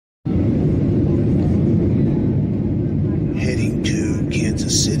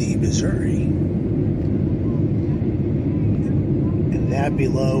Kansas City, Missouri. And that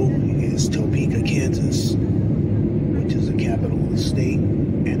below is Topeka, Kansas, which is the capital of the state,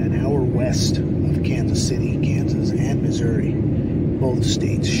 and an hour west of Kansas City, Kansas, and Missouri. Both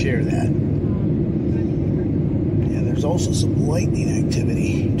states share that. And there's also some lightning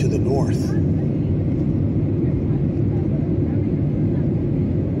activity to the north.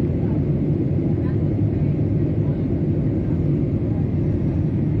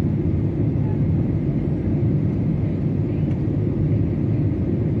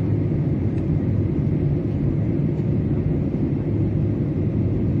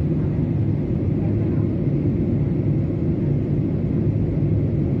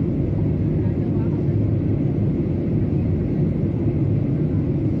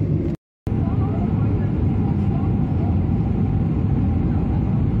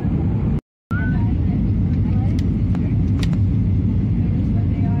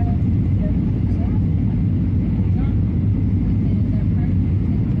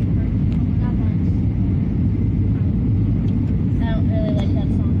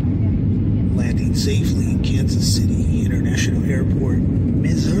 Safely in Kansas City International Airport,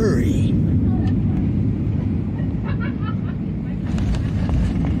 Missouri.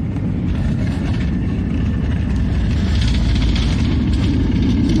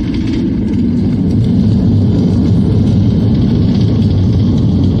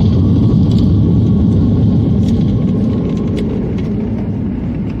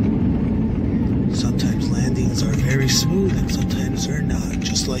 Sometimes landings are very smooth and sometimes they're not,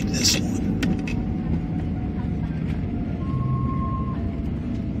 just like this one.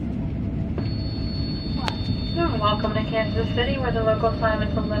 Welcome to Kansas City, where the local time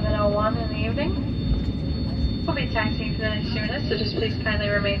is 11:01 in the evening. We'll be taxiing for the next few minutes, so just please kindly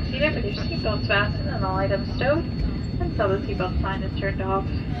remain seated with your seatbelts fastened and all items stowed until the seatbelt sign is turned off.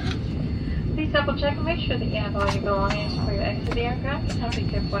 Please double check and make sure that you have all your belongings before you exit the aircraft, and be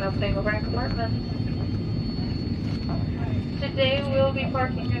careful when opening the back compartments. Today we'll be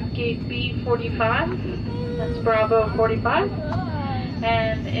parking at gate B45, that's Bravo 45.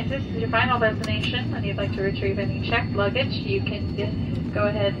 And if this is your final destination and you'd like to retrieve any checked luggage, you can go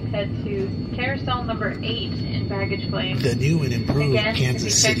ahead and head to carousel number 8 in baggage claim. The new and improved Again, Kansas if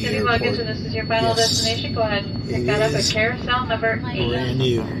you City checked any Airport. luggage and this is your final destination, go ahead and pick that up at carousel number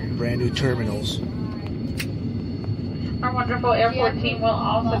 8. Brand new terminals. Our wonderful airport team will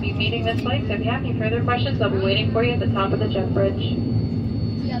also be meeting this flight, so if you have any further questions, they'll be waiting for you at the top of the jet bridge.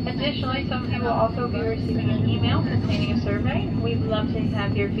 Additionally, some of you will also be receiving an email containing a survey. We'd love to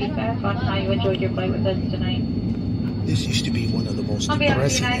have your feedback on how you enjoyed your flight with us tonight. This used to be one of the most On behalf of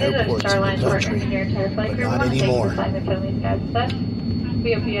depressing United and airports in the Starline's partners country, and your entire flight but crew, not we want to thank you anymore. for flying the Phillies Guide with us.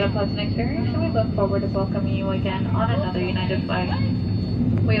 We hope you had a pleasant experience, and we look forward to welcoming you again on another United flight.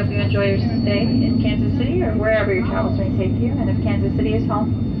 We hope you enjoy your stay in Kansas City or wherever your travels may take you, and if Kansas City is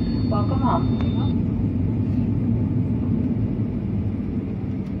home, welcome home.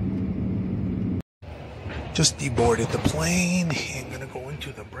 Just deboarded the plane and gonna go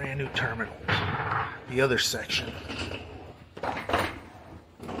into the brand new terminal, the other section.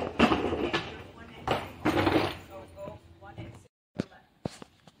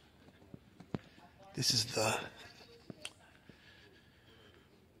 This is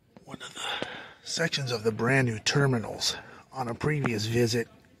one of the sections of the brand new terminals. On a previous visit,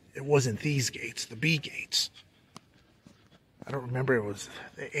 it wasn't these gates, the B gates. I don't remember if it was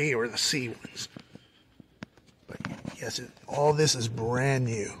the A or the C ones. But yes, all this is brand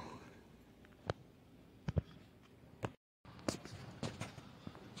new.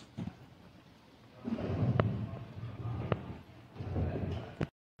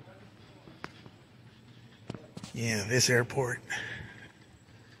 Yeah, this airport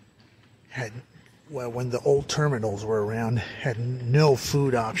had, well, when the old terminals were around, had no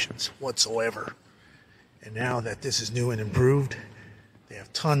food options whatsoever. And now that this is new and improved, they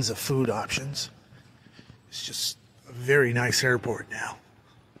have tons of food options. It's just a very nice airport now.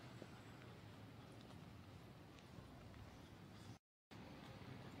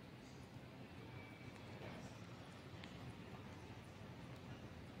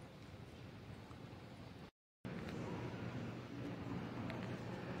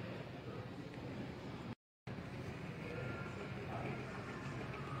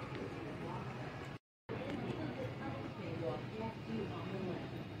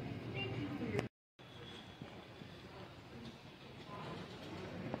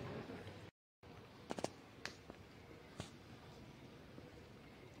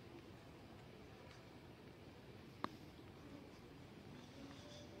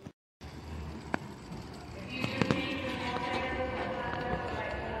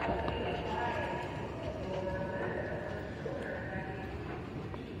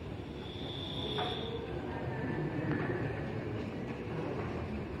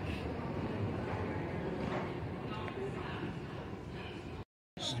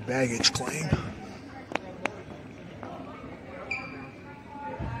 baggage claim.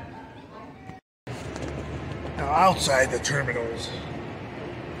 Now outside the terminals,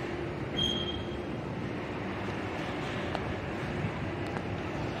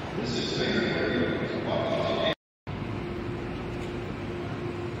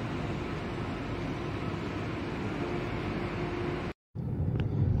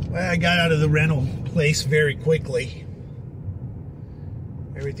 well, I got out of the rental place very quickly.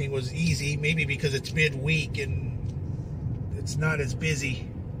 Everything was easy, maybe because it's midweek and it's not as busy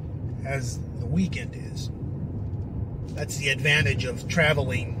as the weekend is. That's the advantage of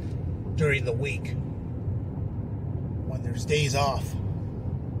traveling during the week when there's days off.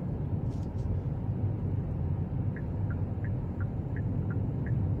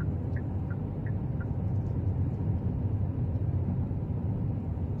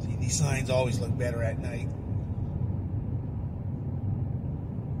 See, these signs always look better at night.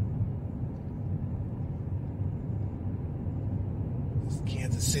 This is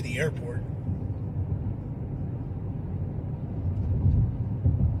Kansas City Airport.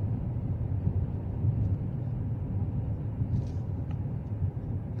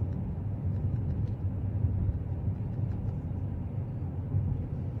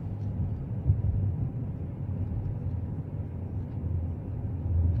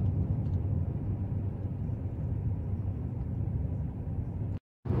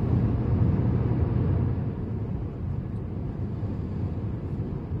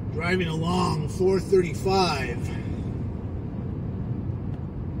 Driving along 435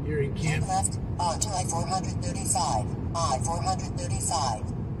 here in Kansas. Left onto I-435.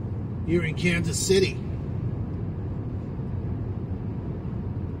 I-435. Here in Kansas City.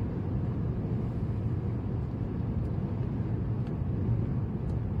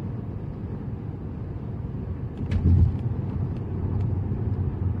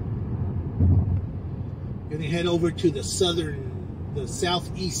 Gonna head over to the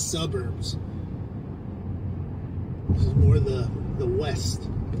southeast suburbs. This is more the west.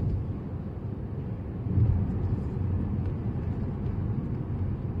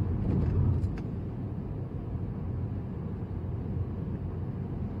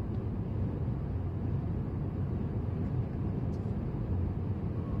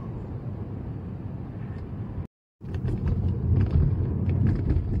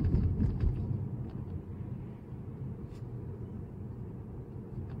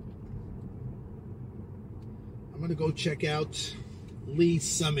 I'm going to go check out Lee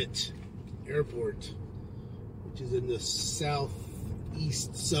Summit Airport, which is in the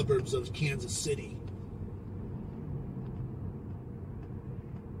southeast suburbs of Kansas City.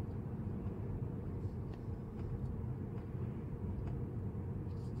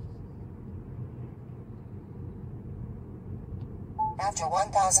 After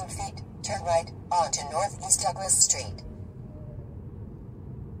 1,000 feet, turn right onto Northeast Douglas Street.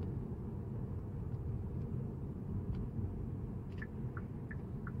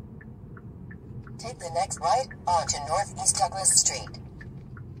 Take the next right onto Northeast Douglas Street.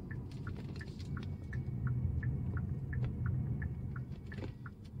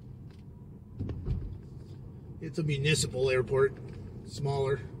 It's a municipal airport,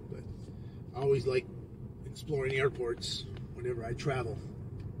 smaller, but I always like exploring airports whenever I travel.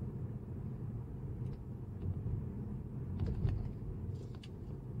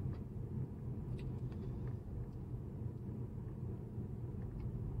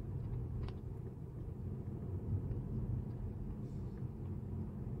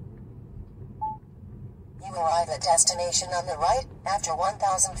 You arrive at destination on the right after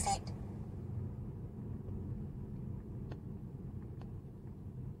 1,000 feet.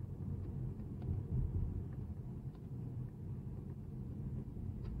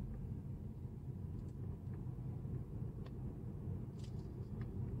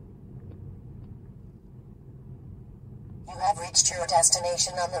 You have reached your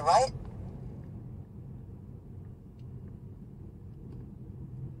destination on the right.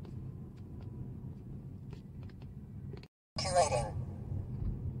 Calculating.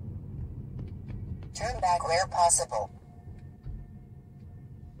 Turn back where possible.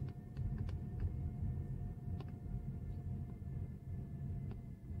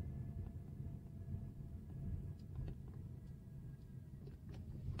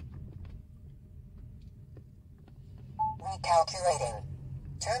 Recalculating.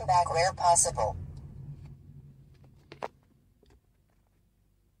 Turn back where possible.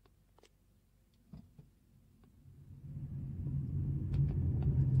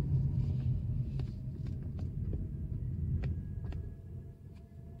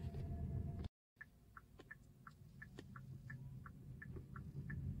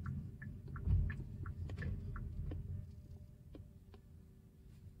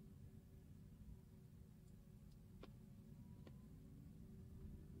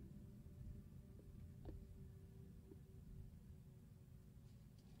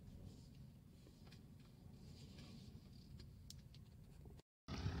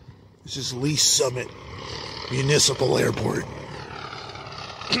 This is Lee Summit Municipal Airport.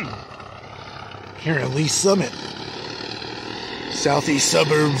 Here in Lee Summit, southeast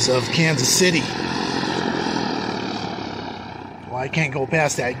suburbs of Kansas City. Well, I can't go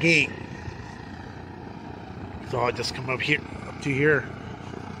past that gate, so I'll just come up here, up to here.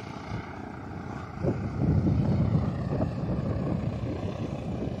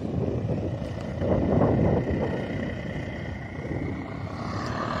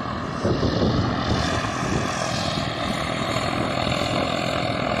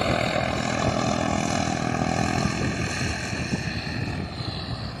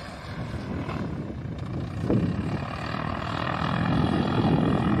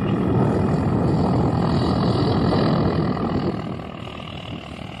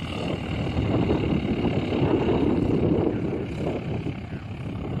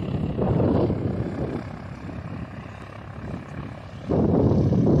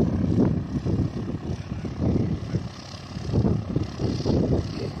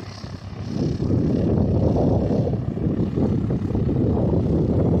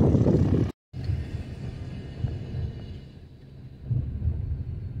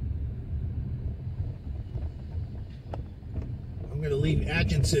 I'm going to leave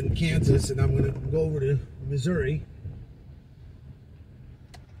Atchison, Kansas, and I'm going to go over to Missouri.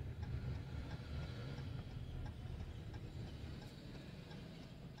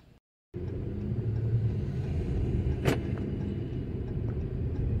 The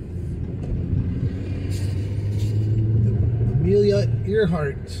Amelia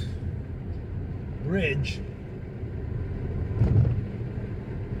Earhart Bridge.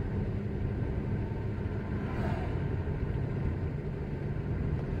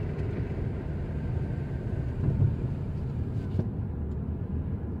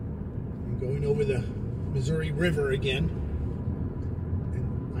 Going over the Missouri River again,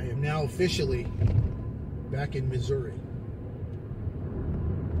 and I am now officially back in Missouri.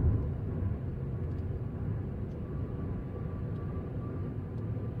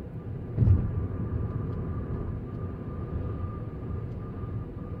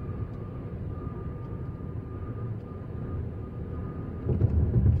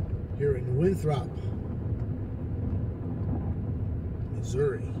 Here in Winthrop,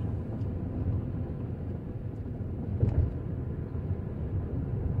 Missouri.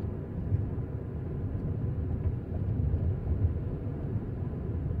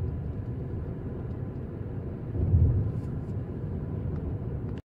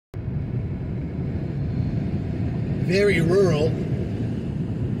 Very rural,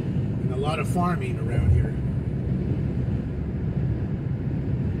 and a lot of farming around here.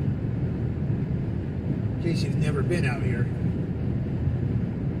 In case you've never been out here.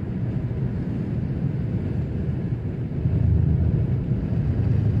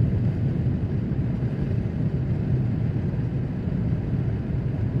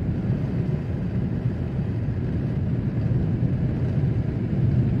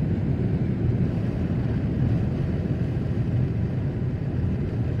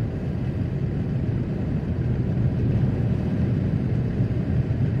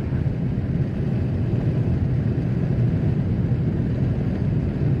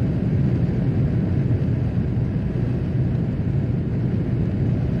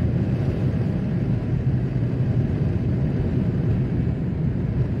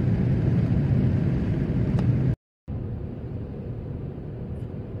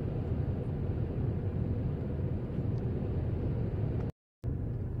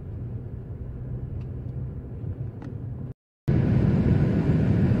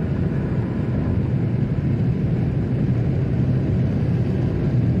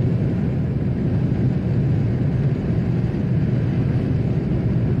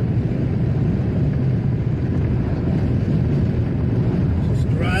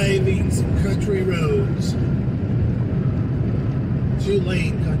 Some country roads,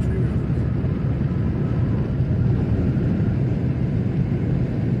 2-lane country roads.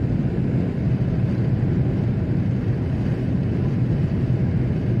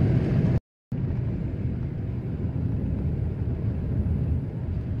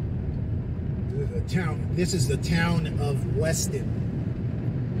 This is the town of Weston,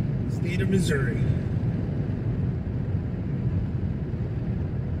 state of Missouri.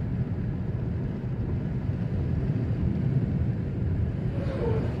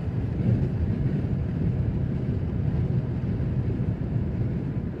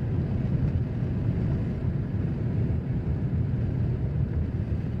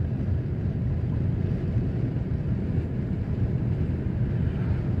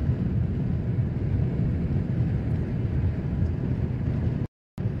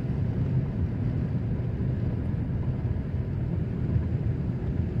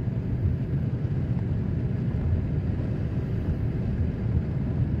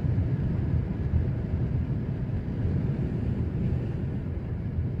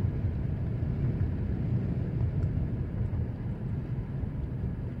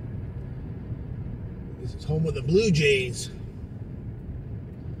 This is home of the Blue Jays.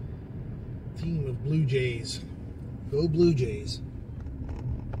 Team of Blue Jays. Go Blue Jays.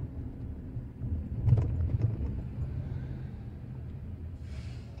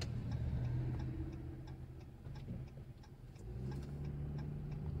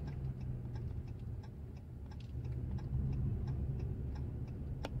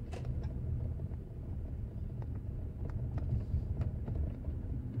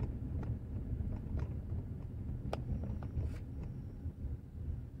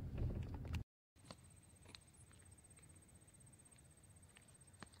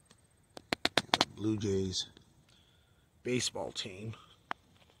 Blue Jays baseball team.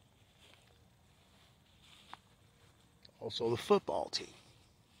 Also the football team,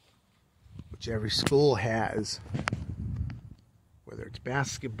 which every school has, whether it's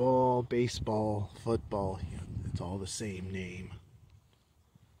basketball, baseball, football, it's all the same name.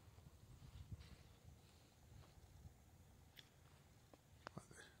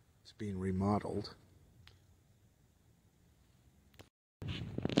 It's being remodeled.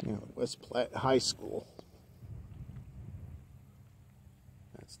 West Platte High School.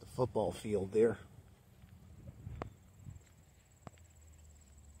 That's the football field there.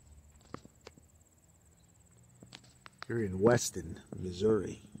 You're in Weston,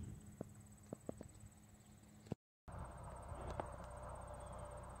 Missouri.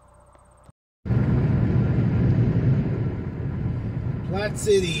 Platte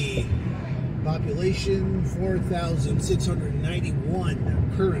City. Population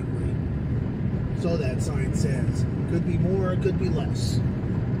 4,691 currently. So that sign says. Could be more, it could be less.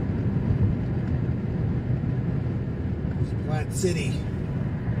 It's Platte City,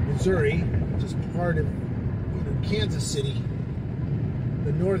 Missouri, which is part of Kansas City,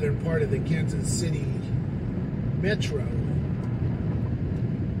 the northern part of the Kansas City metro.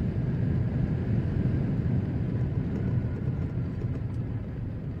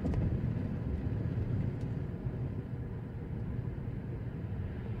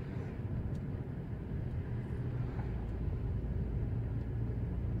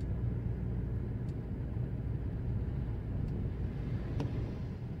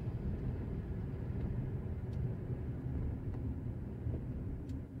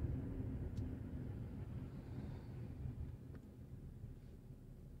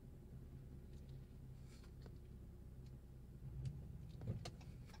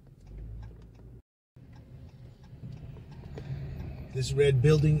 This red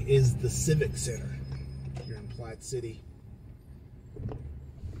building is the Civic Center here in Platte City.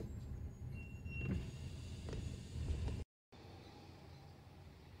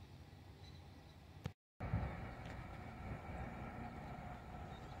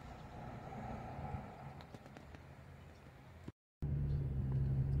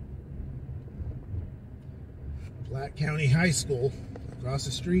 Platte County High School across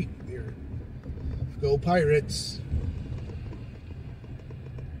the street here. Go Pirates.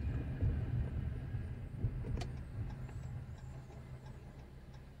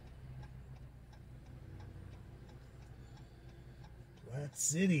 Platte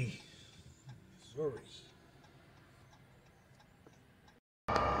City, Missouri.